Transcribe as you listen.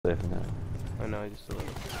Safe now. I know, just a little.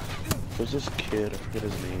 Who's this kid? I forget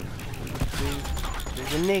his name.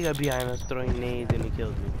 There's a nigga behind us throwing nades and he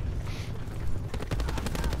killed me.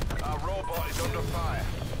 Our robot is under fire.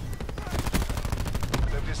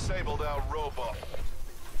 They've disabled our robot.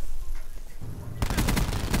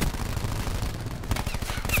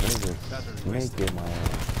 Snake in my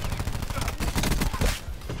ass.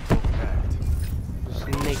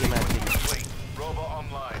 Snake in my teeth. Complete. Robot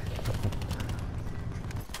online.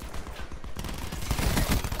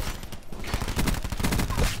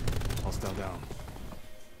 Hostile down.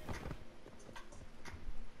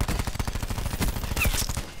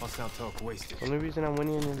 Hostile talk wasted. The only reason I'm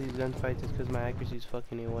winning in these gunfights is because my accuracy is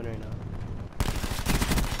fucking A1 right now.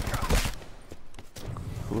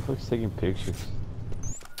 Who the fuck's taking pictures?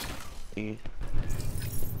 Me.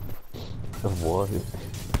 Of what?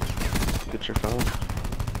 Get your phone.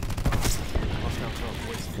 Hostile talk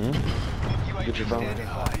wasted. Hmm? Get your phone.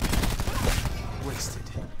 Wasted.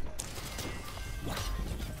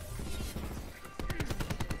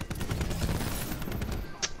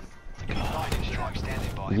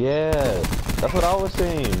 Yeah, that's what I was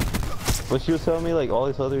saying. But she was telling me like all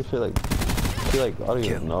this other shit, like she like I don't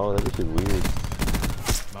even know, that shit weird.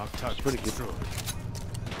 Mark touch pretty good.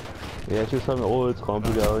 Yeah, she was telling me, oh, it's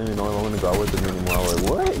complicated. I don't even know if I'm gonna go with them anymore. I was like,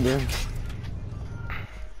 what? Yeah.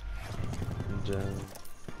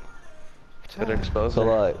 Get exposed. So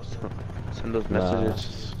like, send those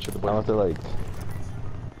messages to the I have to like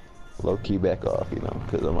low key back off, you know,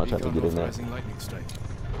 because I'm not trying to get in there. Lightning strike.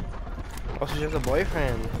 Oh, so she has a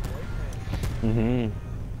boyfriend.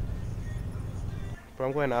 Bro,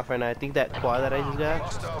 I'm going off right now. I think that quad that I just got.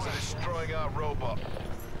 Hostiles are destroying our robot.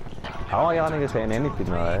 How are y'all niggas saying anything,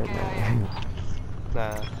 alright?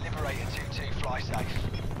 Nah. Liberator 2-2, fly safe.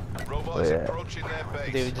 Robots Oh, yeah. approaching their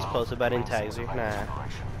base. They would just post about it in tags. Nah.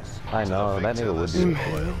 I know, that nigga would do.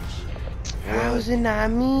 How's it not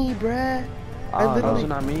me, bruh? How's it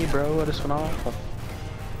not me, bro? What is going on?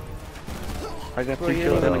 I got 3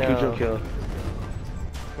 kills and a Cujo kill.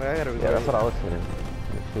 Wait, I gotta record. Yeah, that's what I was saying.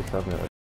 Shit told me like